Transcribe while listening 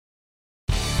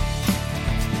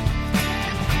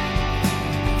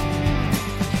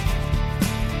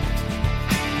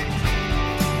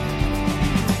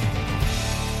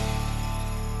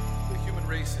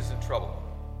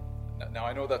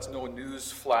that's no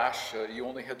news flash. You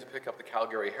only had to pick up the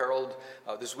Calgary Herald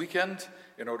this weekend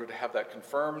in order to have that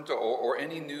confirmed, or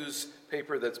any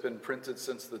newspaper that's been printed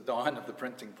since the dawn of the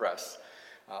printing press.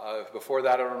 Before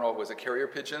that, I don't know, it was a carrier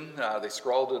pigeon. They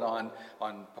scrawled it on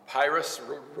papyrus,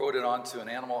 wrote it onto an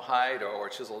animal hide, or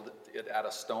chiseled it at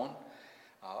a stone.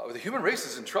 The human race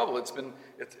is in trouble. It's been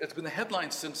the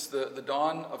headline since the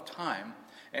dawn of time.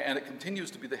 And it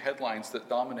continues to be the headlines that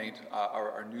dominate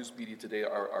our news media today,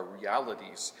 our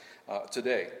realities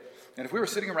today. And if we were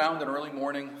sitting around an early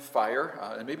morning fire,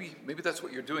 and maybe that's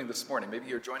what you're doing this morning. Maybe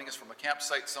you're joining us from a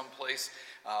campsite someplace.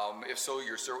 If so,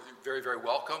 you're very, very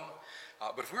welcome.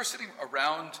 But if we were sitting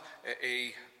around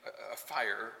a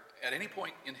fire at any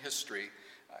point in history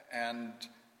and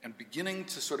beginning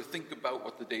to sort of think about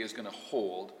what the day is going to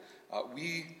hold,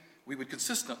 we would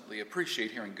consistently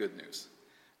appreciate hearing good news.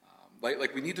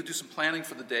 Like we need to do some planning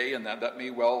for the day, and that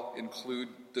may well include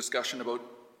discussion about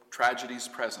tragedies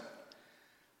present.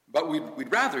 But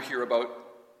we'd rather hear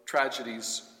about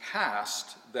tragedies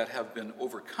past that have been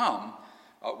overcome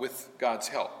with God's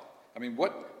help. I mean,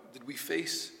 what did we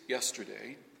face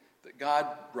yesterday that God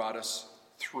brought us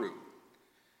through?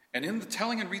 And in the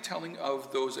telling and retelling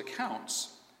of those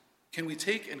accounts, can we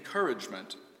take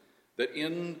encouragement that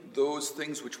in those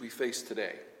things which we face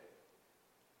today,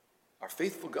 our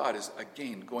faithful God is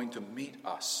again going to meet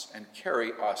us and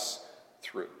carry us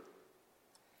through?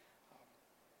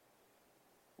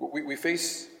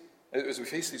 As we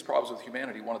face these problems with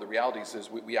humanity, one of the realities is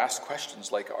we ask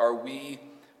questions like, are we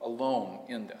alone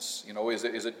in this?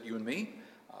 Is it you and me?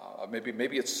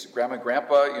 Maybe it's grandma and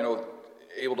grandpa,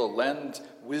 able to lend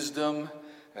wisdom.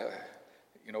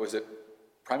 Is it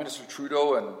Prime Minister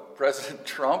Trudeau and President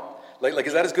Trump? Like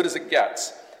is that as good as it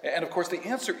gets? And of course, the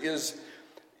answer is,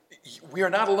 we are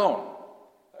not alone.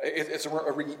 It's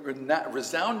a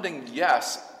resounding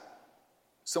yes.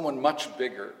 Someone much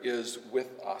bigger is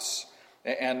with us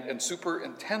and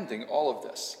superintending all of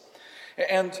this.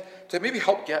 And to maybe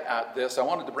help get at this, I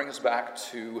wanted to bring us back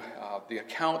to the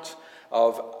account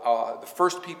of the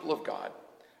first people of God,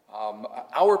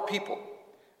 our people,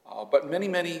 but many,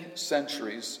 many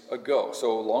centuries ago.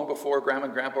 So long before Grandma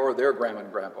and Grandpa or their Grandma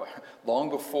and Grandpa, long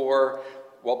before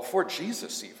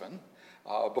Jesus even,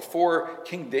 before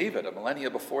King David, a millennia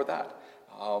before that.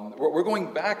 We're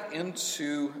going back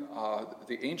into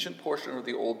the ancient portion of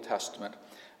the Old Testament.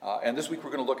 And this week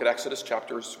we're going to look at Exodus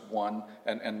chapters 1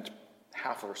 and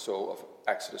half or so of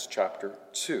Exodus chapter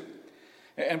 2.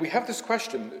 And we have this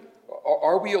question,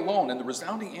 are we alone? And the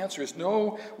resounding answer is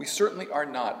no, we certainly are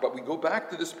not. But we go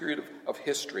back to this period of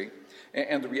history.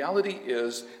 And the reality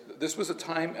is that this was a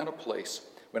time and a place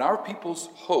when our people's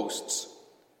hosts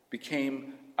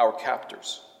became our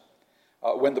captors.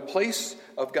 When the place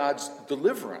of God's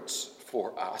deliverance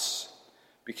for us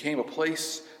became a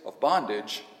place of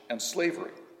bondage and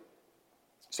slavery.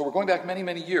 So we're going back many,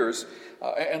 many years.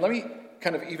 And let me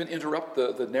kind of even interrupt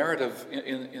the narrative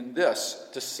in this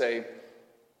to say,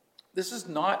 this is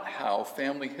not how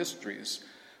family histories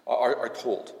are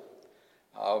told.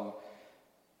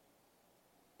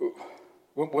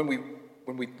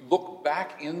 When we look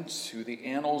back into the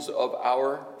annals of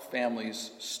our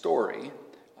family's story,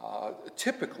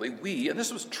 typically we, and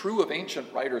this was true of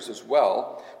ancient writers as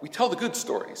well, we tell the good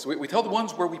stories. We tell the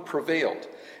ones where we prevailed.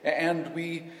 And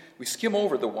we skim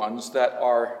over the ones that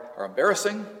are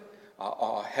embarrassing,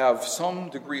 have some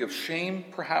degree of shame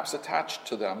perhaps attached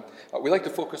to them. We like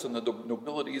to focus on the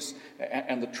nobilities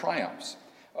and the triumphs.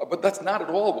 But that's not at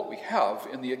all what we have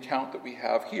in the account that we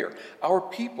have here. Our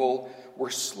people were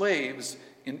slaves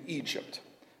in Egypt.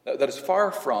 That is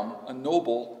far from a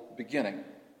noble beginning.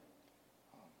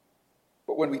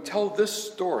 But when we tell this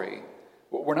story,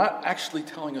 we're not actually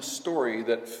telling a story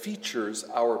that features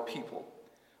our people.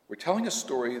 We're telling a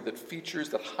story that features,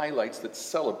 that highlights, that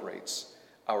celebrates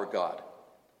our God.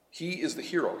 He is the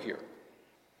hero here.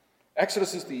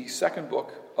 Exodus is the second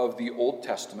book of the Old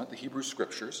Testament, the Hebrew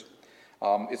Scriptures.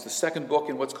 It's the second book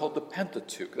in what's called the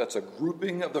Pentateuch. That's a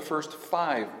grouping of the first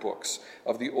 5 books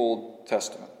of the Old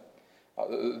Testament.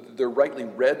 They're rightly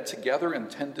read together,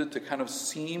 intended to kind of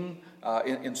seem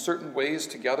in certain ways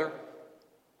together.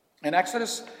 And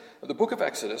Exodus, the book of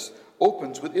Exodus,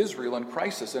 opens with Israel in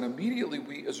crisis, and immediately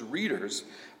we as readers,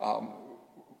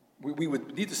 we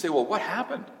would need to say, well, what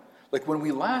happened? Like when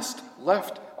we last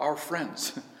left our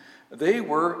friends, they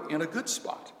were in a good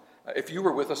spot. If you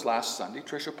were with us last Sunday,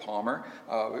 Tricia Palmer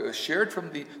shared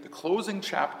from the closing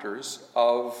chapters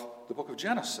of the book of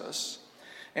Genesis,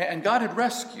 and God had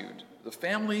rescued the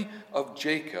family of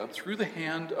Jacob through the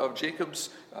hand of Jacob's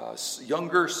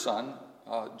younger son,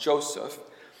 Joseph.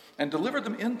 and delivered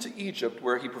them into Egypt,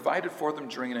 where he provided for them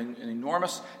during an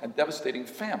enormous and devastating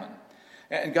famine.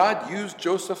 And God used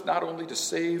Joseph not only to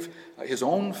save his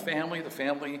own family, the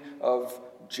family of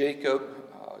Jacob,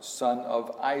 son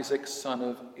of Isaac, son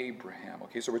of Abraham.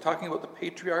 Okay, so we're talking about the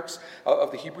patriarchs of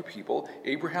the Hebrew people,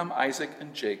 Abraham, Isaac,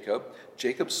 and Jacob,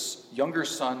 Jacob's younger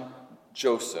son,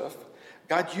 Joseph.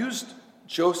 God used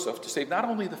Joseph to save not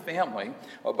only the family,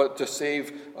 but to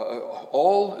save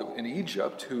all in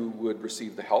Egypt who would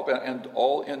receive the help, and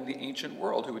all in the ancient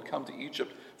world who would come to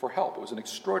Egypt for help. It was an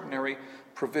extraordinary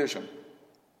provision.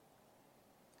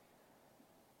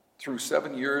 Through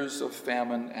 7 years of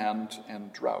famine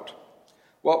and drought.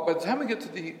 Well, by the time we get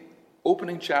to the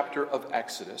opening chapter of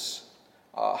Exodus,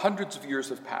 hundreds of years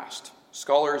have passed.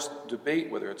 Scholars debate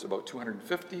whether it's about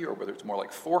 250 or whether it's more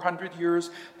like 400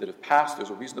 years that have passed. There's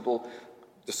a reasonable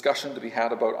discussion to be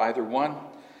had about either one.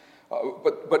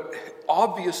 But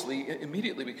obviously,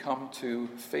 immediately we come to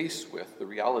face with the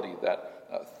reality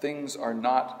that things are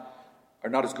not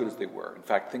as good as they were. In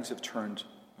fact, things have turned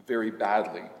very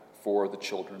badly for the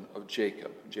children of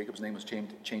Jacob. Jacob's name was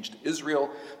changed to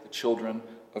Israel, the children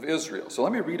of Israel. So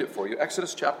let me read it for you.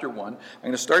 Exodus chapter 1. I'm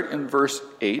going to start in verse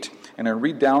 8, and I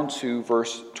read down to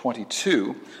verse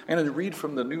 22. I'm going to read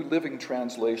from the New Living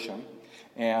Translation,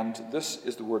 and this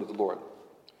is the word of the Lord.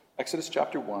 Exodus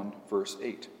chapter 1, verse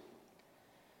 8.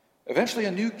 Eventually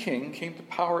a new king came to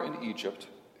power in Egypt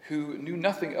who knew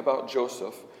nothing about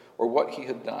Joseph or what he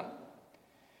had done.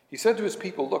 He said to his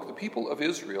people, "Look, the people of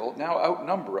Israel now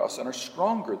outnumber us and are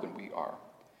stronger than we are.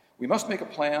 We must make a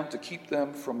plan to keep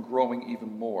them from growing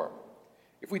even more.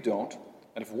 If we don't,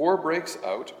 and if war breaks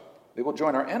out, they will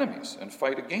join our enemies and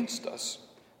fight against us.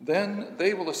 Then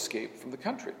they will escape from the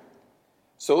country."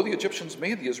 So the Egyptians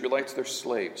made the Israelites their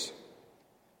slaves.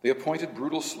 They appointed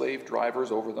brutal slave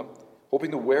drivers over them,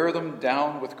 hoping to wear them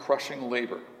down with crushing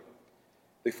labor.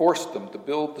 They forced them to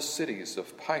build the cities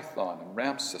of Pithom and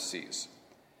Ramesses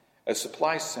as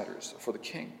supply centers for the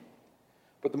king.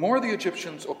 But the more the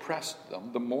Egyptians oppressed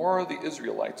them, the more the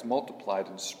Israelites multiplied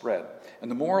and spread,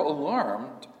 and the more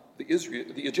alarmed the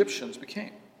Egyptians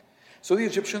became. So the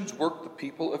Egyptians worked the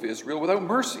people of Israel without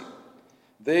mercy.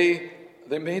 They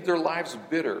made their lives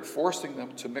bitter, forcing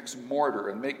them to mix mortar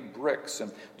and make bricks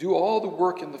and do all the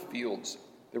work in the fields.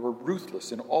 They were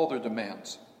ruthless in all their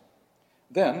demands.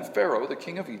 Then Pharaoh, the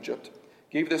king of Egypt,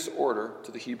 gave this order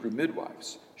to the Hebrew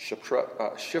midwives,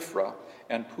 Shiphrah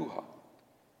and Puah.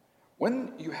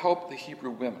 "When you help the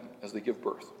Hebrew women as they give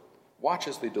birth, watch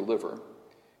as they deliver.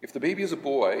 If the baby is a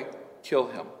boy, kill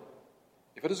him.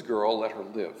 If it is a girl, let her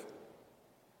live."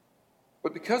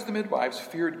 But because the midwives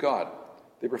feared God,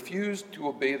 they refused to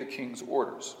obey the king's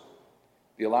orders.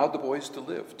 They allowed the boys to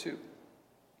live, too.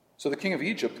 So the king of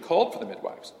Egypt called for the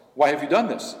midwives. "Why have you done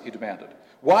this?" he demanded.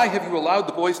 "Why have you allowed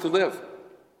the boys to live?"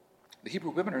 "The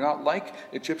Hebrew women are not like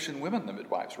Egyptian women," the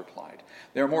midwives replied.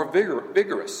 "They are more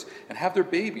vigorous and have their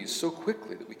babies so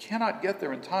quickly that we cannot get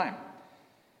there in time."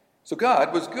 So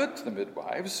God was good to the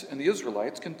midwives, and the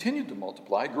Israelites continued to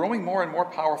multiply, growing more and more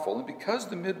powerful. And because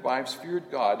the midwives feared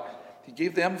God, he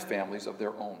gave them families of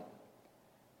their own.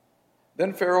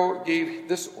 Then Pharaoh gave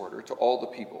this order to all the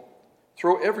people: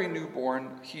 "Throw every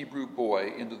newborn Hebrew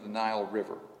boy into the Nile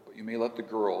River, but you may let the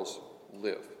girls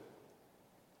live."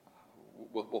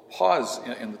 We'll pause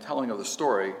in the telling of the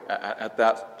story at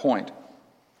that point.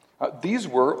 These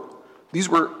were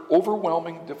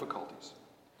overwhelming difficulties.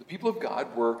 The people of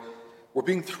God were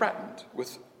being threatened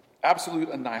with absolute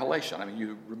annihilation. I mean,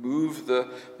 you remove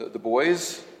the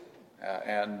boys,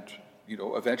 and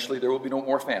eventually there will be no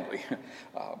more family.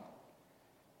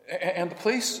 And the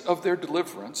place of their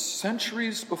deliverance,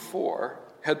 centuries before,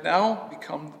 had now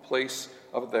become the place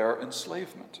of their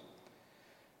enslavement.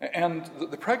 And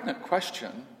the pregnant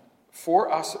question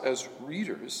for us as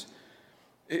readers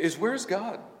is, where's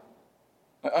God?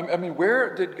 I mean,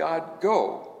 where did God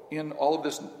go in all of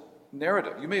this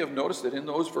narrative? You may have noticed that in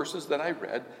those verses that I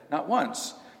read, not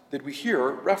once did we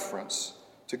hear reference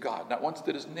to God. Not once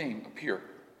did his name appear.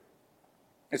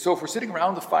 And so if we're sitting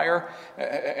around the fire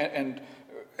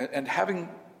and having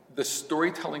the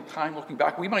storytelling time looking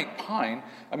back, we might pine.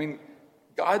 I mean,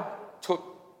 God took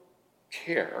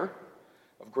care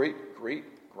of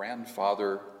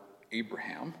great-great-grandfather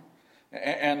Abraham,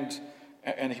 and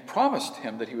he promised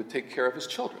him that he would take care of his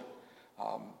children.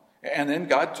 And then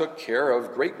God took care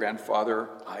of great-grandfather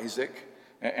Isaac,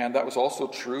 and that was also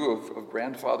true of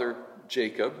grandfather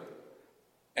Jacob.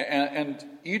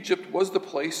 And Egypt was the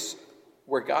place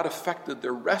where God effected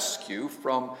their rescue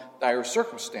from dire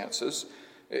circumstances.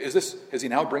 Is he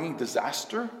now bringing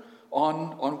disaster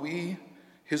on we,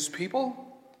 his people?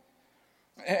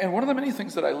 And one of the many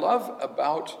things that I love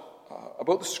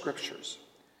about the Scriptures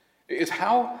is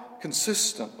how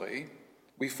consistently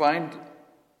we find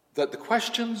that the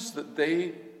questions that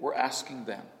they were asking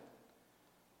then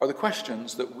are the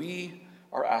questions that we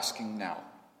are asking now.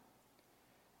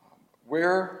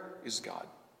 Where is God?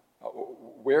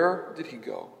 Where did he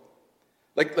go?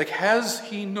 Like has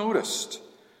he noticed?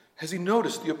 Has he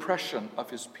noticed the oppression of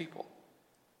his people?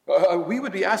 We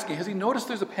would be asking, has he noticed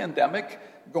there's a pandemic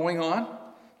going on?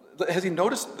 Has he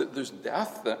noticed that there's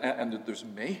death and that there's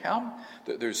mayhem,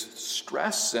 that there's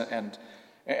stress and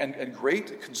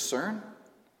great concern?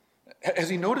 Has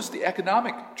he noticed the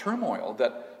economic turmoil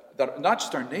that not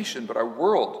just our nation but our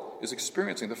world is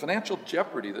experiencing, the financial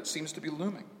jeopardy that seems to be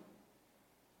looming?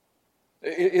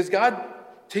 Is God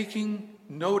taking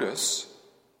notice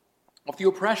of the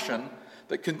oppression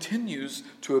that continues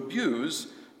to abuse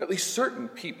at least certain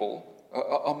people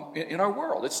in our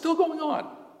world? It's still going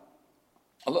on.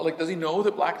 Like, does he know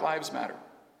that Black Lives Matter?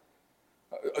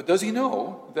 Does he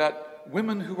know that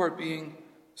women who are being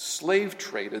slave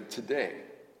traded today,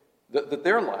 that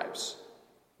their lives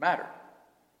matter?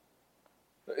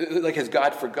 Like, has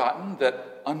God forgotten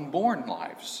that unborn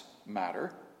lives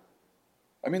matter?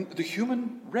 I mean, the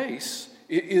human race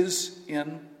is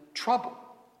in trouble.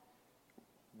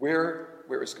 Where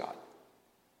is God?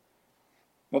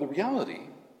 Now, the reality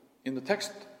in the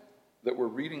text that we're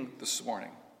reading this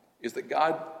morning is that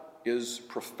God is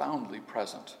profoundly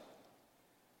present.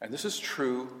 And this is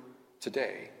true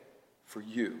today for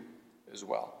you as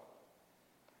well.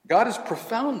 God is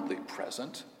profoundly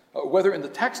present, whether in the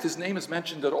text his name is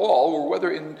mentioned at all, or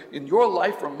whether in your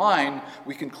life or mine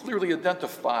we can clearly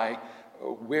identify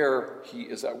where he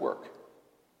is at work.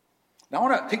 Now I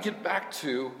want to take you back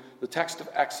to the text of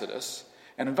Exodus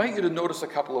and invite you to notice a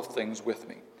couple of things with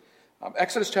me.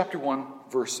 Exodus chapter 1,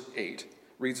 verse 8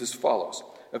 reads as follows.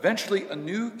 Eventually, a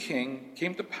new king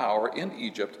came to power in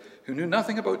Egypt who knew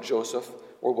nothing about Joseph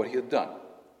or what he had done.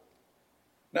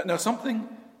 Now something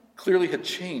clearly had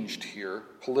changed here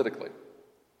politically.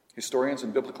 Historians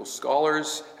and biblical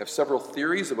scholars have several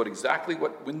theories about exactly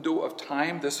what window of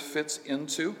time this fits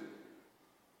into.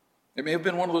 It may have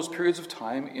been one of those periods of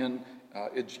time in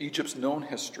Egypt's known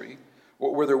history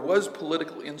where there was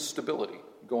political instability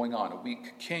going on. A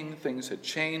weak king, things had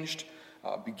changed,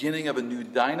 beginning of a new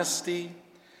dynasty.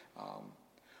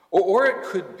 Or it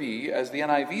could be, as the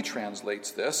NIV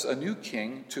translates this, a new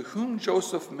king to whom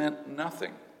Joseph meant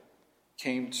nothing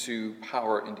came to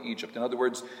power in Egypt. In other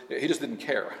words, he just didn't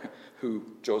care who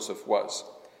Joseph was.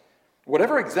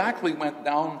 Whatever exactly went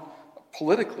down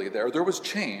politically there was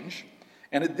change,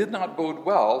 and it did not bode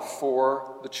well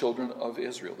for the children of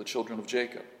Israel, the children of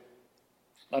Jacob.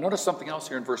 Now notice something else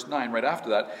here in verse 9, right after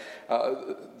that.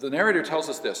 The narrator tells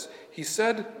us this. He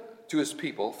said to his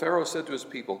people, Pharaoh said to his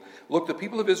people, "Look, the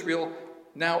people of Israel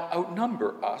now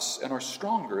outnumber us and are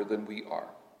stronger than we are."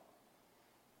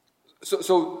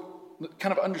 So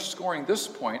kind of underscoring this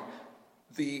point,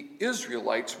 the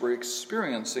Israelites were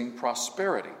experiencing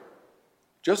prosperity,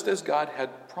 just as God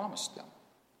had promised them.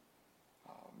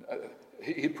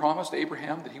 He had promised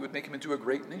Abraham that he would make him into a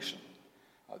great nation,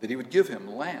 that he would give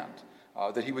him land,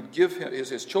 that he would give him,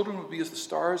 his children would be as the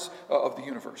stars of the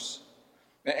universe.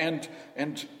 And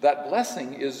that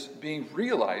blessing is being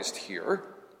realized here.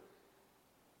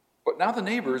 But now the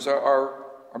neighbors are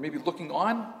maybe looking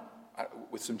on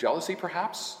with some jealousy,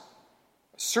 perhaps.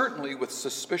 Certainly with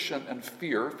suspicion and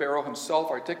fear. Pharaoh himself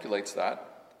articulates that.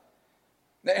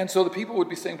 And so the people would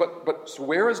be saying, but so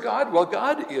where is God? Well,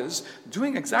 God is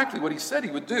doing exactly what he said he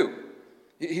would do.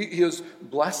 He is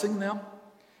blessing them.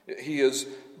 He is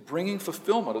bringing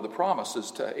fulfillment of the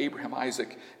promises to Abraham,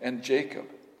 Isaac, and Jacob.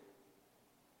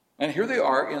 And here they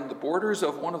are in the borders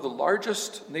of one of the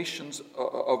largest nations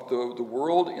of the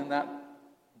world in that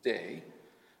day.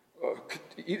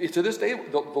 To this day,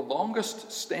 the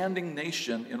longest standing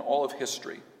nation in all of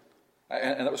history.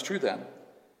 And that was true then.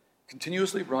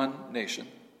 Continuously run nation,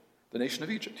 the nation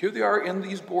of Egypt. Here they are in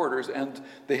these borders, and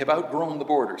they have outgrown the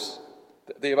borders.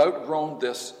 They have outgrown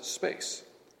this space.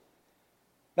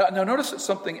 Now notice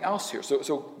something else here.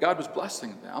 So God was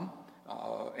blessing them,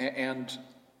 and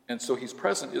so he's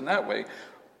present in that way.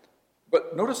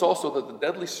 But notice also that the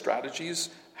deadly strategies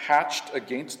hatched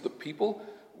against the people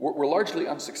were largely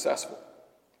unsuccessful.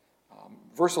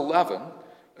 Verse 11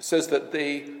 says that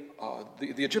the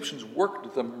Egyptians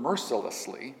worked them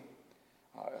mercilessly.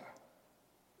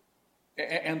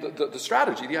 And the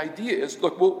strategy, the idea is,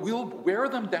 look, we'll wear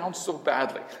them down so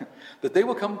badly that they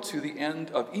will come to the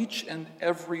end of each and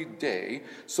every day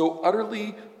so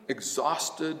utterly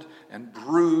exhausted and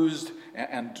bruised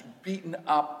and beaten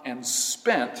up and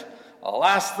spent. The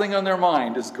last thing on their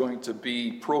mind is going to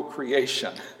be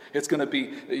procreation It's going to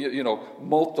be,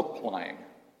 multiplying.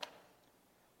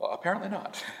 Well, apparently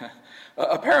not.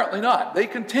 Apparently not. They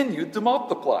continued to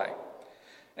multiply.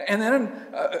 And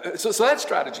then, so that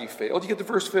strategy failed. You get to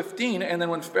verse 15, and then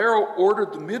when Pharaoh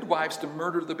ordered the midwives to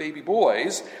murder the baby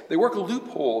boys, they work a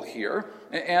loophole here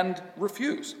and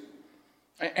refuse.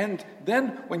 And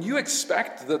then when you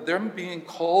expect that them being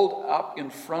called up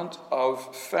in front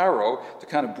of Pharaoh to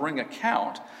kind of bring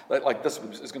account, like this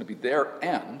is going to be their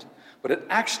end, but it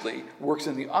actually works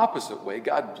in the opposite way.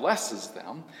 God blesses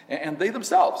them, and they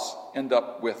themselves end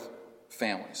up with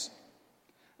families.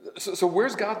 So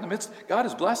where's God in the midst? God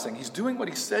is blessing. He's doing what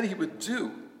he said he would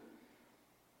do.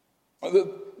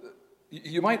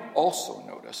 You might also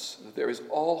notice that there is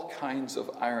all kinds of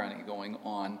irony going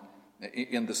on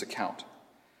in this account.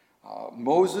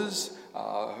 Moses,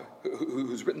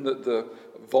 who's written the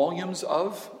volumes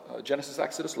of Genesis,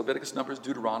 Exodus, Leviticus, Numbers,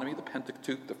 Deuteronomy, the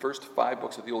Pentateuch, the first 5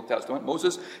 books of the Old Testament.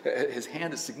 Moses, his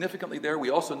hand is significantly there.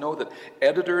 We also know that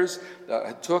editors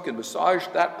took and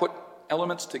massaged that, put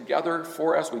elements together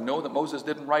for us. We know that Moses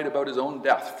didn't write about his own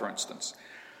death, for instance.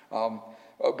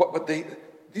 But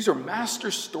these are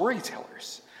master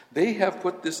storytellers. They have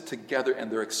put this together, and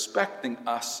they're expecting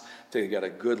us to get a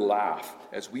good laugh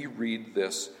as we read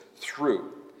this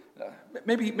through.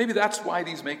 Maybe that's why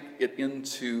these make it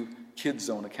into Kids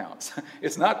Zone accounts.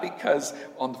 It's not because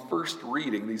on the first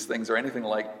reading these things are anything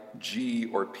like G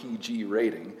or PG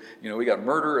rating. We got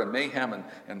murder and mayhem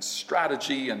and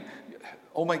strategy and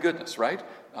oh my goodness, right?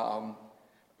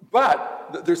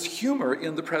 But there's humor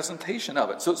in the presentation of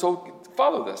it. So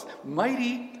follow this.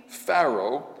 Mighty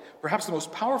Pharaoh, perhaps the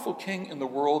most powerful king in the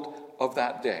world of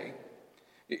that day,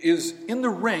 is in the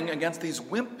ring against these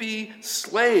wimpy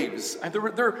slaves. And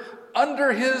they're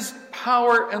under his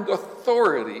power and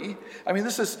authority. I mean,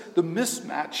 this is the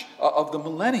mismatch of the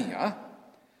millennia.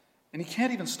 And he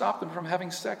can't even stop them from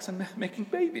having sex and making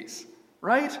babies,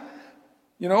 right?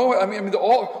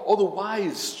 All the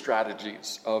wise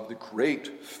strategies of the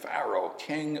great Pharaoh,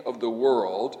 king of the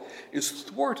world, is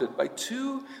thwarted by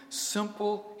 2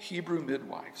 simple Hebrew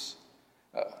midwives.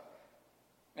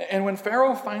 And when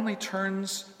Pharaoh finally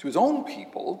turns to his own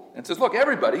people and says, look,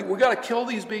 everybody, we got to kill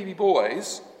these baby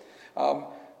boys,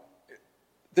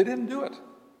 they didn't do it.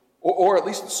 Or at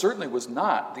least it certainly was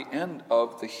not the end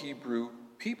of the Hebrew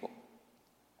people.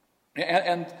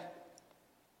 And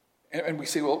we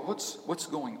say, well, what's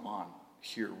going on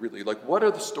here, really? Like, what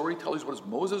are the storytellers? What is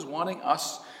Moses wanting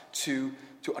us to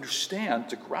understand,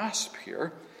 to grasp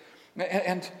here?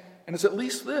 And it's at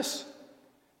least this.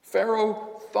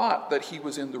 Pharaoh thought that he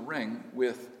was in the ring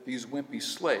with these wimpy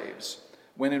slaves,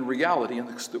 when in reality, and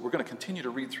we're going to continue to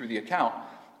read through the account,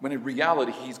 when in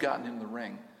reality he's gotten in the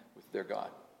ring with their God.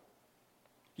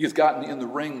 He has gotten in the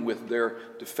ring with their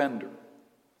defender.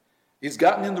 He's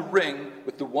gotten in the ring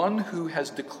with the one who has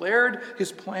declared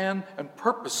his plan and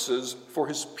purposes for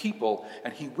his people,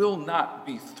 and he will not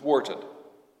be thwarted.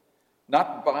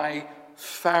 Not by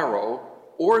Pharaoh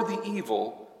or the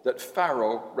evil that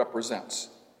Pharaoh represents.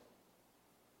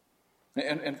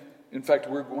 And in fact,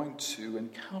 we're going to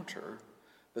encounter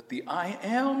that the I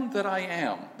am that I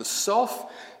am, the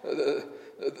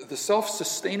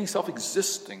self-sustaining,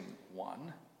 self-existing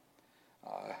one,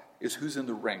 is who's in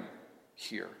the ring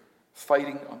here,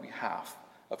 fighting on behalf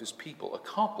of his people,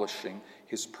 accomplishing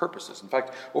his purposes. In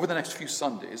fact, over the next few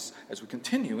Sundays, as we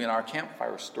continue in our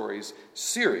Campfire Stories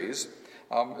series,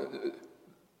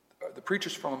 the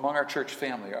preachers from among our church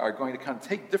family are going to kind of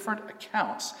take different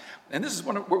accounts, and this is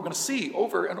what we're going to see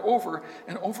over and over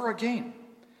and over again.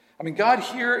 I mean, God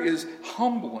here is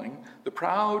humbling the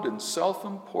proud and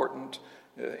self-important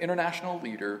international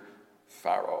leader,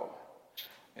 Pharaoh.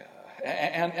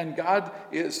 And God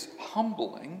is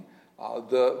humbling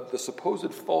the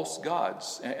supposed false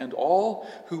gods and all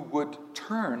who would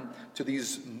turn to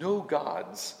these no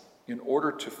gods in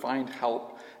order to find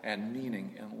help and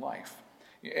meaning in life.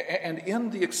 And in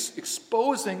the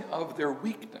exposing of their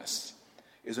weakness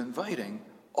is inviting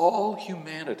all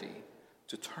humanity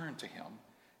to turn to him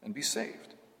and be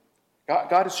saved.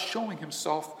 God is showing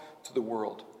himself to the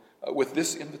world with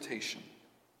this invitation.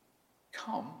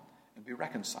 Come and be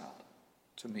reconciled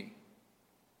to me.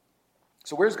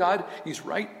 So where's God? He's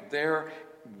right there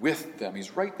with them.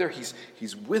 He's right there.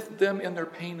 He's with them in their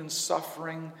pain and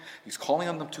suffering. He's calling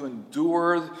on them to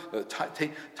endure.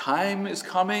 Time is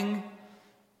coming.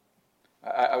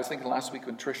 I was thinking last week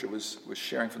when Tricia was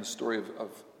sharing from the story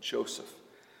of Joseph.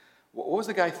 What was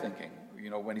the guy thinking,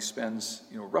 when he spends,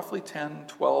 roughly 10,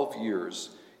 12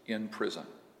 years in prison?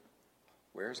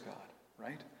 Where's God,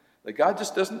 right? Like, God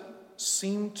just doesn't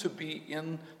seem to be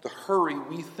in the hurry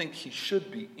we think he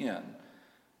should be in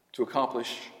to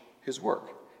accomplish his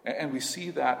work. And we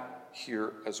see that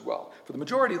here as well. For the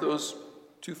majority of those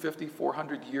 250,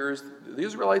 400 years, the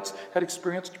Israelites had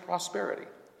experienced prosperity.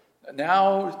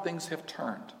 Now things have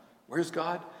turned. Where's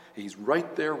God? He's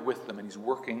right there with them, and he's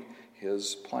working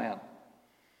his plan.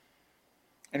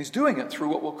 And he's doing it through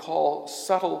what we'll call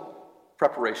subtle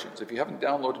preparations. If you haven't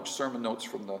downloaded sermon notes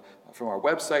from our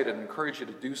website, I'd encourage you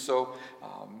to do so.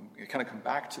 You kind of come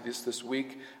back to this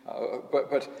week.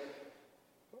 But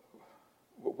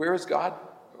where is God?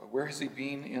 Where has he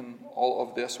been in all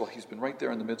of this? Well, he's been right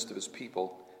there in the midst of his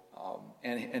people.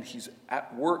 And he's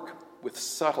at work with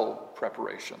subtle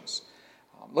preparations.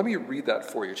 Let me read that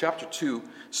for you. Chapter 2,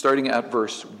 starting at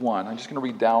verse 1. I'm just going to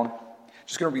read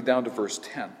down to verse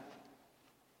 10.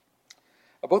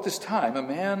 About this time, a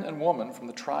man and woman from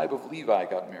the tribe of Levi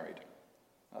got married.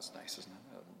 That's nice, isn't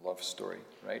it? A love story,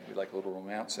 right? We like a little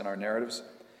romance in our narratives.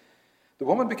 The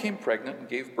woman became pregnant and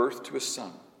gave birth to a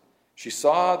son. She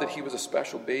saw that he was a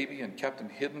special baby and kept him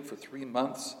hidden for 3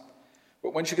 months.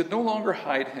 But when she could no longer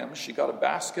hide him, she got a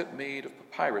basket made of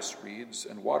papyrus reeds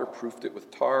and waterproofed it with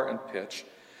tar and pitch.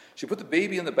 She put the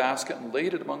baby in the basket and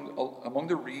laid it among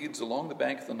the reeds along the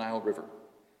bank of the Nile River.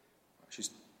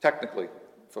 She's technically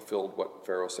fulfilled what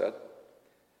Pharaoh said.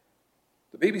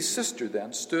 The baby's sister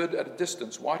then stood at a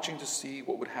distance watching to see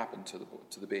what would happen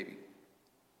to the baby.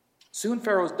 Soon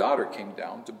Pharaoh's daughter came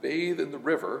down to bathe in the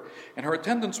river, and her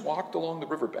attendants walked along the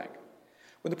riverbank.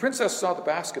 When the princess saw the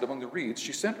basket among the reeds,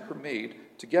 she sent her maid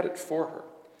to get it for her.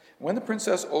 And when the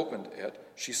princess opened it,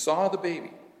 she saw the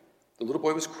baby. The little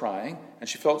boy was crying, and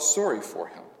she felt sorry for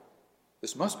him.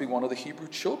 "This must be one of the Hebrew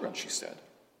children," she said.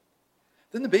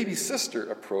 Then the baby's sister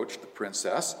approached the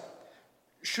princess.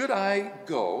 "Should I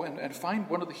go and find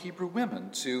one of the Hebrew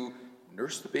women to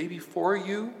nurse the baby for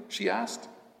you?" she asked.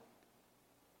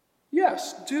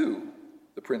 "Yes, do,"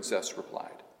 the princess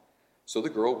replied. So the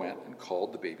girl went and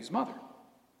called the baby's mother.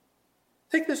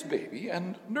 "Take this baby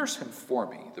and nurse him for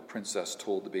me," the princess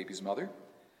told the baby's mother.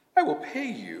 "I will pay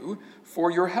you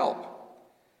for your help."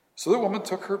 So the woman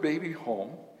took her baby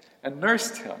home and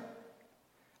nursed him.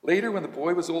 Later, when the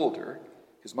boy was older,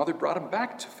 his mother brought him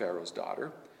back to Pharaoh's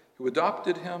daughter, who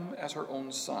adopted him as her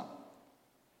own son.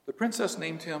 The princess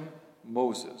named him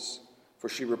Moses, for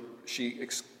she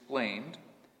explained,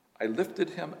 "I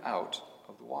lifted him out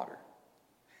of the water."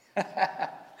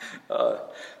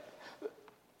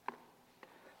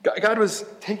 God was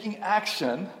taking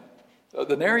action.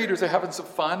 The narrators are having some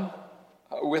fun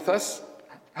with us,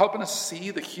 helping us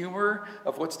see the humor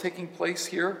of what's taking place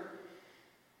here.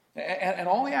 And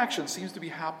all the action seems to be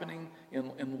happening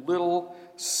in little,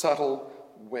 subtle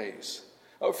ways.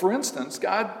 For instance,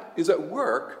 God is at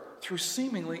work through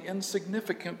seemingly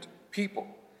insignificant people.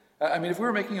 I mean, if we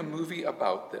were making a movie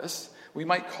about this, we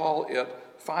might call it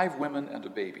 5 Women and a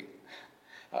Baby.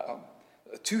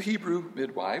 2 Hebrew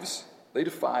midwives, they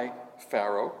defy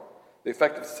Pharaoh. They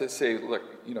effectively say, "Look,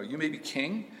 you may be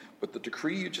king, but the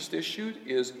decree you just issued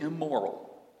is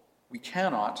immoral. We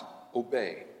cannot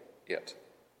obey it.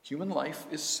 Human life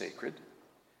is sacred,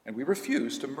 and we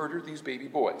refuse to murder these baby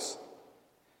boys."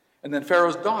 And then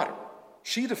Pharaoh's daughter,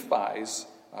 she defies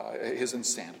his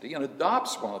insanity and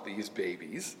adopts one of these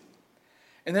babies.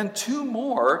 And then 2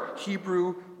 more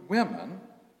Hebrew women,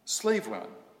 slave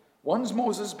women. One's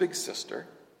Moses' big sister,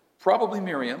 probably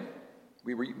Miriam.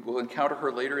 We will encounter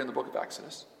her later in the book of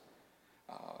Exodus.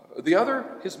 The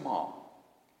other, his mom,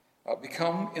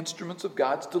 become instruments of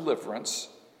God's deliverance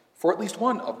for at least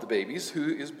one of the babies who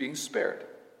is being spared.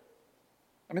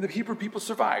 I mean, the Hebrew people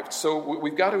survived, so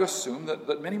we've got to assume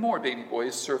that many more baby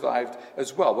boys survived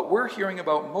as well. But we're hearing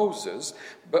about Moses,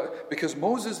 because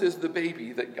Moses is the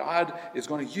baby that God is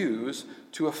going to use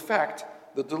to effect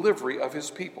the delivery of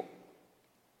his people.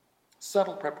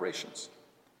 Subtle preparations.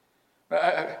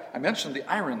 I mentioned the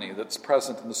irony that's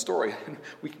present in the story, and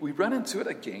we run into it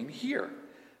again here.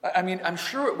 I mean, I'm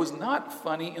sure it was not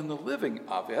funny in the living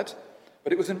of it,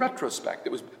 but it was in retrospect.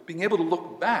 It was being able to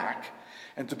look back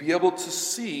and to be able to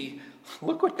see,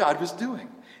 look what God was doing.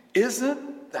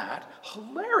 Isn't that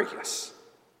hilarious?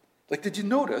 Like, did you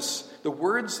notice the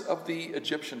words of the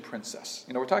Egyptian princess?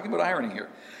 We're talking about irony here.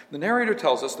 The narrator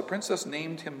tells us the princess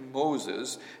named him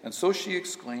Moses, and so she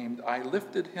exclaimed, "I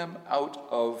lifted him out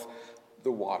of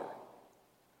the water."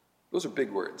 Those are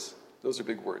big words. Those are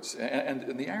big words.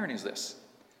 And the irony is this.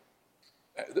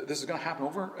 This is going to happen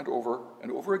over and over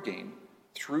and over again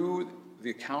through the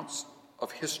accounts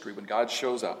of history when God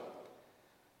shows up.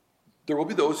 There will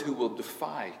be those who will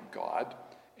defy God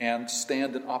and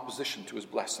stand in opposition to his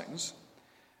blessings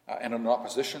and in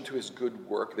opposition to his good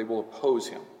work. They will oppose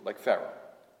him, like Pharaoh.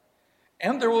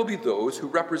 And there will be those who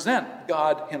represent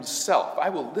God himself. I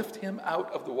will lift him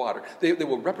out of the water. They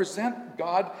will represent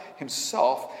God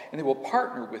himself, and they will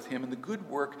partner with him in the good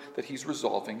work that he's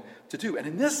resolving to do. And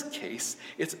in this case,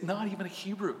 it's not even a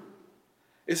Hebrew.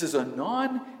 This is a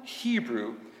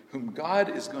non-Hebrew whom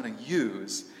God is going to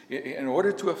use in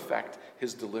order to effect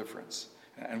his deliverance.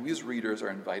 And we as readers are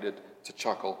invited to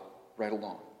chuckle right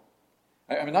along.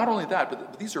 I mean, not only that,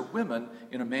 but these are women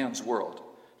in a man's world.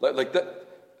 Like that.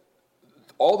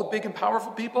 All the big and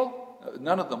powerful people,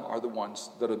 none of them are the ones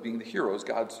that are being the heroes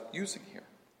God's using here.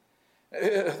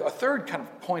 A third kind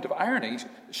of point of irony,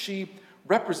 she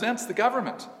represents the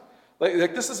government.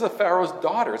 Like this is a Pharaoh's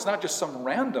daughter. It's not just some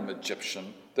random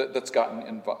Egyptian that's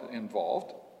gotten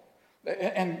involved.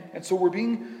 And so we're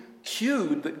being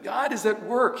cued that God is at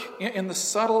work in the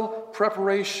subtle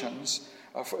preparations.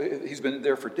 He's been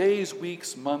there for days,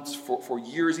 weeks, months, for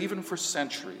years, even for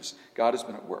centuries. God has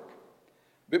been at work.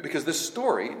 Because this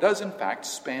story does, in fact,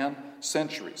 span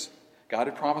centuries. God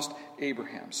had promised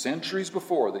Abraham centuries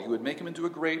before that he would make him into a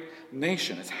great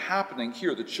nation. It's happening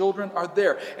here. The children are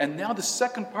there. And now the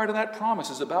second part of that promise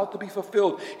is about to be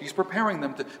fulfilled. He's preparing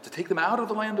them to take them out of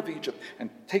the land of Egypt and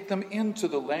take them into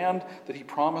the land that he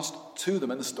promised to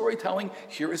them. And the storytelling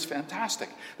here is fantastic.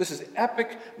 This is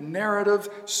epic narrative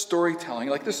storytelling.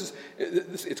 Like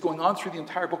it's going on through the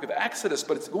entire book of Exodus,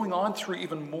 but it's going on through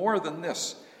even more than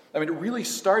this. I mean, it really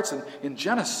starts in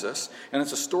Genesis, and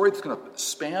it's a story that's going to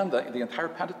span the entire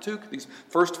Pentateuch, these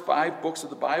first 5 books of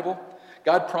the Bible.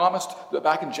 God promised that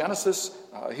back in Genesis,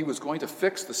 he was going to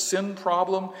fix the sin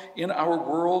problem in our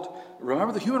world.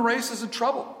 Remember, the human race is in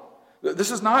trouble.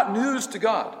 This is not news to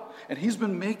God, and he's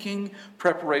been making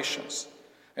preparations.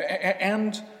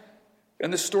 And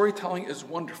this storytelling is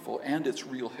wonderful, and it's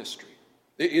real history.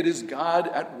 It is God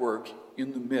at work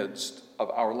in the midst of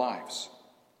our lives.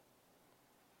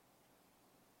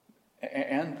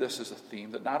 And this is a theme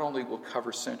that not only will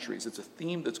cover centuries, it's a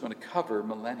theme that's going to cover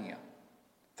millennia,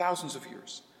 thousands of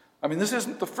years. I mean, this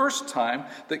isn't the first time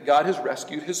that God has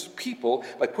rescued his people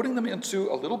by putting them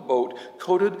into a little boat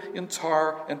coated in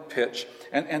tar and pitch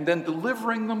and then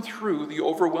delivering them through the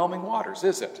overwhelming waters,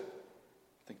 is it?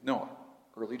 Think Noah,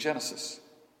 early Genesis.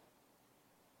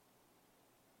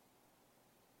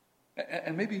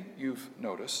 And maybe you've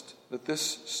noticed that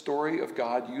this story of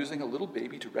God using a little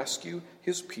baby to rescue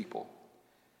his people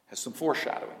has some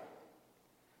foreshadowing,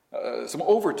 some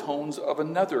overtones of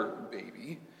another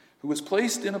baby who was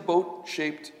placed in a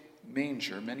boat-shaped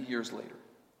manger many years later.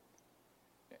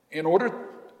 In order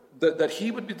that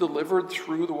he would be delivered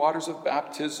through the waters of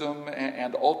baptism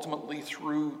and ultimately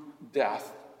through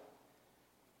death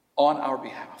on our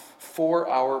behalf, for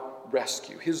our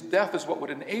rescue. His death is what would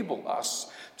enable us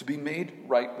to be made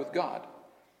right with God.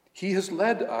 He has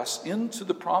led us into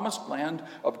the promised land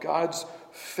of God's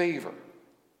favor.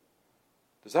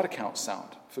 Does that account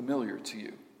sound familiar to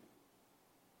you?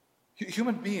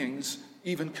 Human beings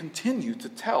even continue to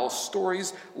tell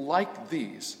stories like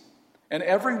these. And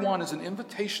every one is an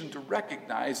invitation to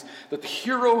recognize that the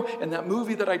hero in that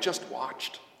movie that I just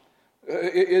watched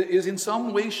is in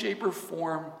some way, shape, or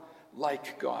form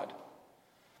like God.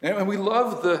 And we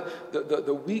love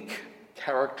the weak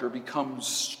character becomes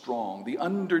strong. The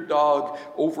underdog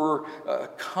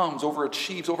overcomes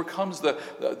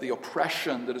the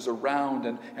oppression that is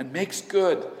around and makes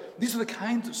good. These are the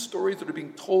kinds of stories that are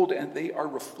being told, and they are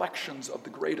reflections of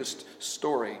the greatest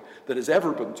story that has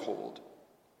ever been told.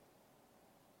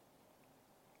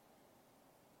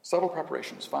 Subtle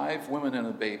preparations, 5 women and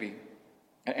a baby.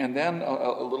 And then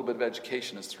a little bit of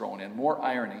education is thrown in. More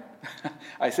irony.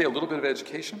 I say a little bit of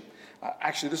education.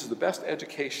 Actually, this is the best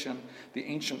education the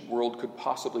ancient world could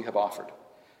possibly have offered.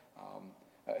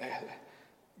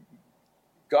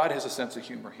 God has a sense of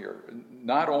humor here.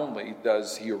 Not only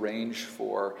does he arrange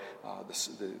for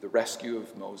the rescue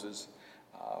of Moses,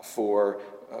 for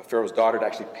Pharaoh's daughter to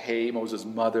actually pay Moses'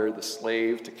 mother, the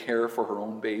slave, to care for her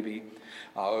own baby,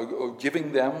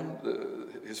 giving them,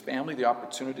 his family, the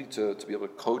opportunity to be able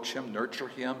to coach him, nurture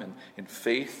him in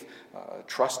faith,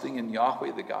 trusting in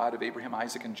Yahweh, the God of Abraham,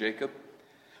 Isaac, and Jacob.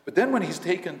 But then when he's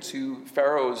taken to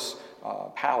Pharaoh's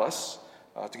palace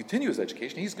to continue his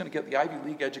education, he's going to get the Ivy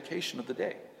League education of the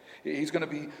day. He's going to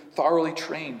be thoroughly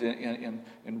trained in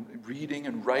reading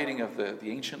and writing of the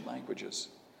ancient languages.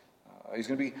 He's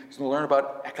going to learn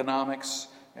about economics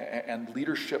and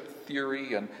leadership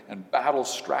theory and battle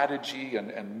strategy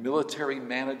and military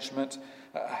management.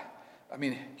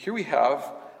 Here we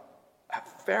have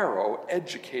Pharaoh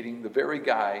educating the very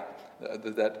guy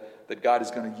that God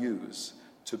is going to use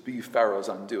to be Pharaoh's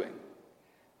undoing.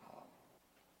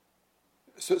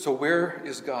 So where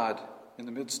is God in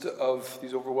the midst of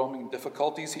these overwhelming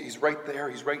difficulties. He's right there.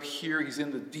 He's right here. He's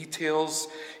in the details.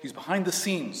 He's behind the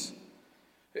scenes.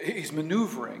 He's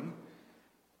maneuvering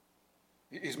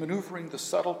the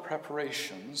subtle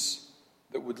preparations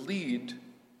that would lead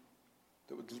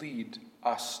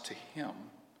us to him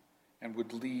and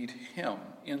would lead him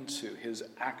into his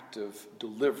active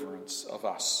deliverance of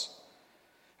us.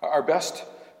 Our best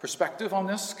perspective on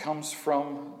this comes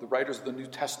from the writers of the New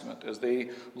Testament as they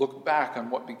look back on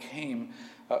what became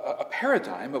a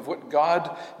paradigm of what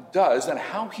God does and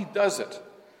how he does it.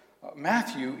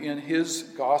 Matthew, in his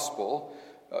gospel,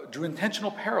 drew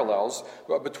intentional parallels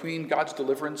between God's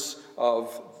deliverance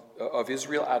of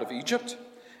Israel out of Egypt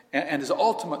and his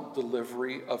ultimate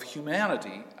delivery of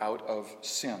humanity out of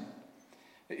sin.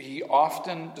 He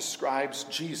often describes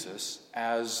Jesus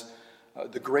as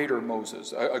the greater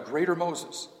Moses, a greater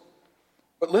Moses.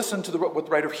 But listen to what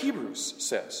the writer of Hebrews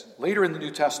says. Later in the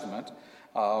New Testament,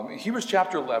 Hebrews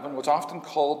chapter 11, what's often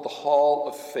called the Hall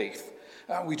of Faith.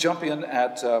 We jump in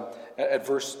at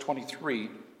verse 23,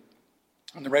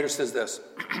 and the writer says this,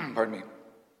 pardon me.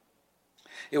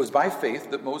 It was by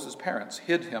faith that Moses' parents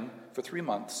hid him for 3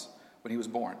 months when he was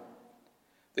born.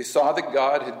 They saw that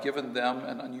God had given them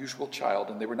an unusual child,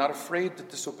 and they were not afraid to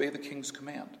disobey the king's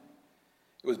command.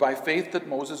 It was by faith that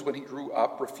Moses, when he grew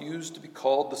up, refused to be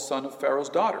called the son of Pharaoh's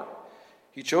daughter.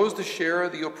 He chose to share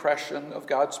the oppression of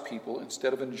God's people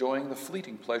instead of enjoying the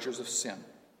fleeting pleasures of sin.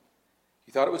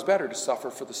 He thought it was better to suffer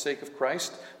for the sake of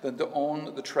Christ than to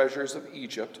own the treasures of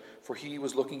Egypt, for he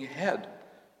was looking ahead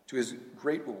to his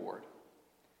great reward.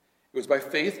 It was by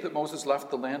faith that Moses left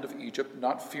the land of Egypt,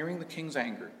 not fearing the king's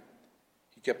anger.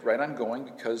 He kept right on going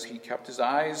because he kept his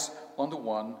eyes on the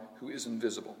one who is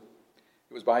invisible.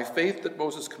 It was by faith that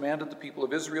Moses commanded the people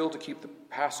of Israel to keep the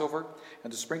Passover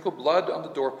and to sprinkle blood on the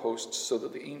doorposts so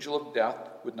that the angel of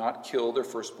death would not kill their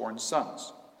firstborn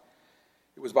sons.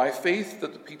 It was by faith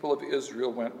that the people of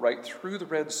Israel went right through the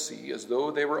Red Sea as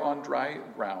though they were on dry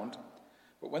ground,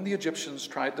 but when the Egyptians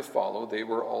tried to follow, they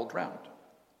were all drowned.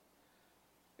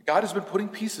 God has been putting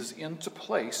pieces into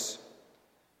place,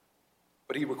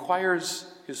 but he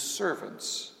requires his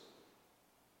servants,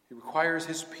 he requires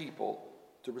his people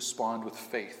to respond with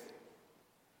faith.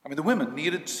 I mean, the women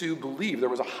needed to believe there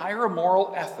was a higher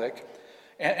moral ethic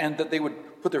and that they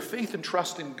would put their faith and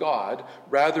trust in God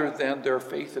rather than their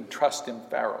faith and trust in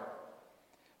Pharaoh.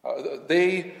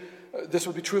 This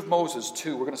would be true of Moses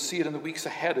too. We're going to see it in the weeks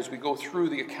ahead as we go through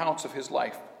the accounts of his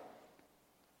life.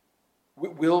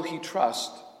 Will he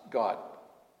trust God?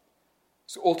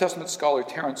 So Old Testament scholar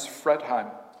Terence Fretheim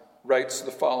writes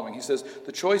the following. He says,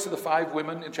 the choice of the 5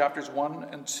 women in chapters 1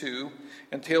 and 2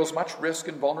 entails much risk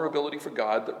and vulnerability for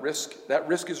God. That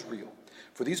risk is real.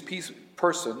 For these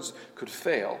persons could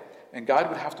fail, and God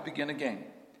would have to begin again.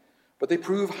 But they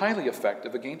prove highly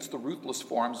effective against the ruthless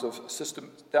forms of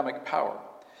systemic power.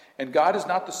 And God is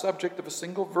not the subject of a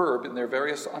single verb in their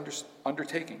various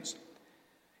undertakings.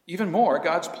 Even more,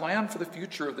 God's plan for the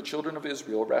future of the children of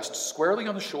Israel rests squarely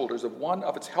on the shoulders of one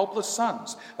of its helpless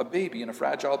sons, a baby in a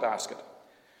fragile basket.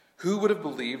 Who would have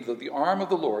believed that the arm of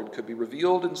the Lord could be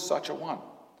revealed in such a one?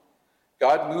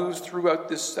 God moves throughout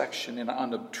this section in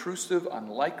unobtrusive,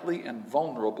 unlikely, and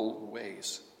vulnerable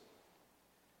ways.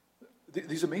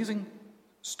 These amazing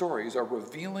stories are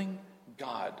revealing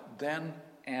God then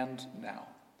and now.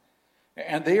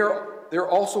 And they're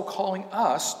also calling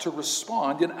us to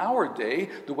respond in our day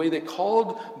the way they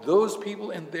called those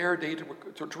people in their day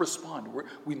to respond.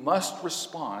 We must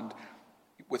respond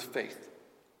with faith.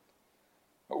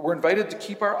 We're invited to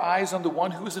keep our eyes on the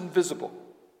one who is invisible.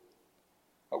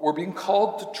 We're being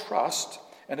called to trust,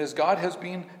 and as God has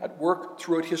been at work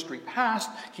throughout history past,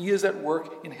 he is at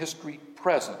work in history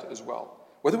present as well.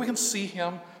 Whether we can see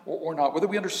him or not, whether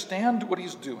we understand what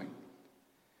he's doing.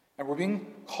 And we're being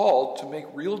called to make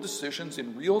real decisions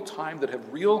in real time that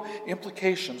have real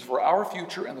implications for our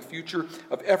future and the future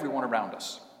of everyone around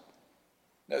us.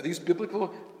 Now, these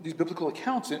biblical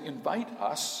accounts invite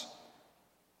us,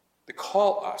 they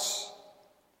call us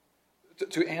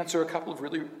to answer a couple of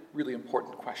really, really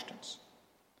important questions.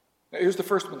 Now, here's the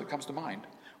first one that comes to mind.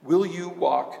 Will you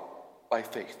walk by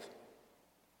faith?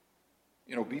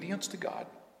 In obedience to God,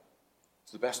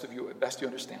 to the best you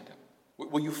understand him.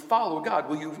 Will you follow God?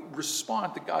 Will you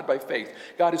respond to God by faith?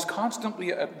 God is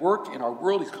constantly at work in our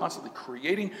world. He's constantly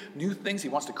creating new things. He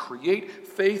wants to create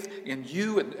faith in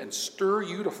you and stir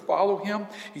you to follow him.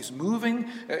 He's moving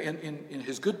in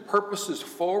his good purposes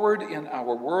forward in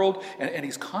our world, and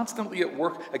he's constantly at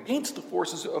work against the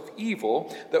forces of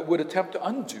evil that would attempt to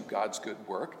undo God's good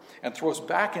work and throw us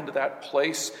back into that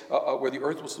place where the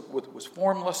earth was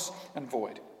formless and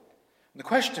void. And the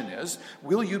question is,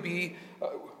 will you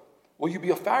Will you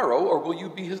be a Pharaoh or will you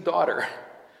be his daughter?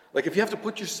 Like, if you have to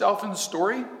put yourself in the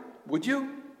story, would you?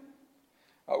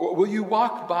 Will you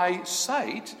walk by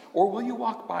sight or will you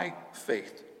walk by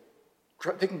faith?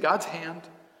 Taking God's hand,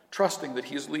 trusting that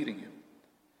he is leading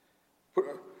you.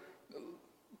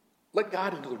 Let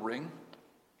God into the ring.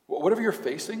 Whatever you're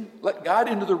facing, let God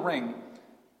into the ring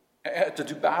to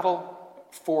do battle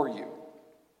for you.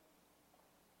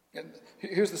 And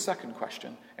here's the second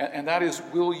question, and that is,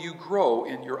 will you grow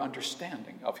in your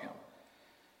understanding of him?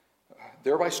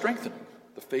 Thereby strengthening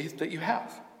the faith that you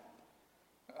have.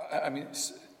 I mean,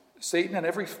 Satan and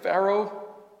every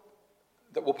Pharaoh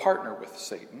that will partner with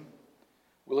Satan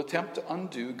will attempt to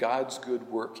undo God's good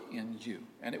work in you.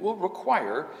 And it will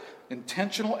require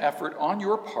intentional effort on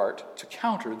your part to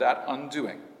counter that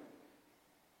undoing.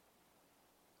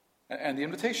 And the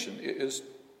invitation is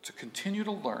to continue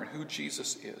to learn who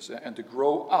Jesus is and to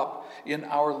grow up in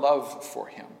our love for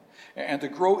him and to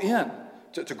grow in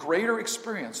to greater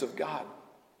experience of God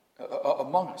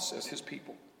among us as his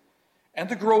people and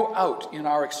to grow out in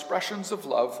our expressions of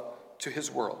love to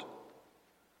his world.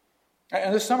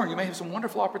 And this summer, you may have some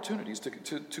wonderful opportunities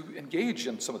to engage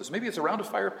in some of this. Maybe it's around a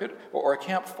fire pit or a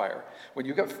campfire when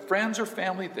you've got friends or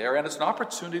family there, and it's an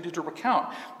opportunity to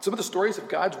recount some of the stories of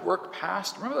God's work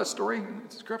past. Remember that story in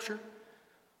Scripture?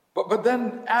 But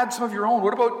then add some of your own.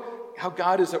 What about how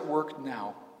God is at work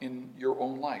now in your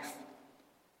own life?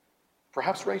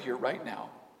 Perhaps right here, right now,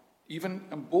 even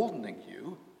emboldening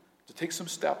you to take some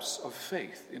steps of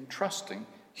faith in trusting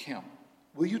him.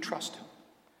 Will you trust him?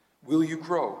 Will you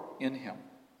grow in him?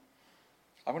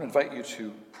 I want to invite you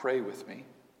to pray with me,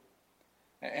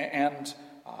 and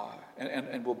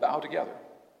we'll bow together.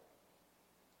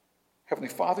 Heavenly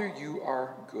Father, you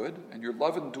are good, and your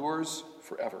love endures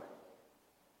forever.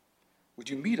 Would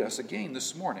you meet us again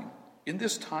this morning, in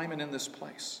this time and in this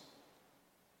place?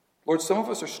 Lord, some of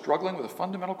us are struggling with a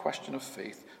fundamental question of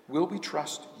faith. Will we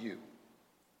trust you?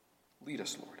 Lead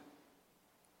us, Lord.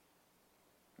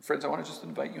 And friends, I want to just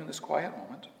invite you in this quiet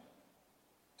moment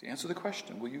to answer the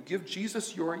question, will you give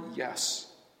Jesus your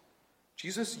yes?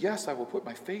 Jesus, yes, I will put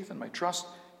my faith and my trust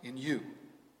in you.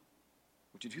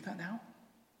 Would you do that now?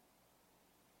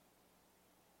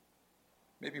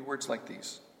 Maybe words like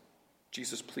these.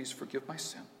 Jesus, please forgive my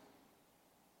sin.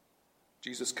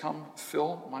 Jesus, come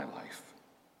fill my life.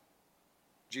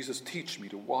 Jesus, teach me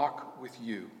to walk with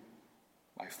you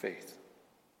by faith.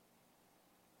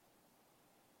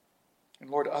 And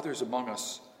Lord, others among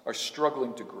us are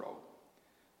struggling to grow.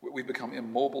 We've become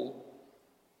immobile,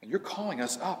 and you're calling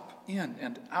us up, in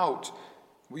and out.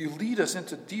 Will you lead us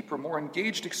into deeper, more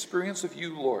engaged experience of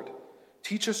you, Lord?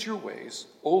 Teach us your ways,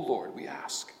 O Lord, we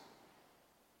ask.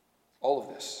 All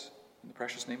of this in the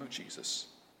precious name of Jesus.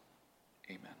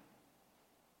 Amen.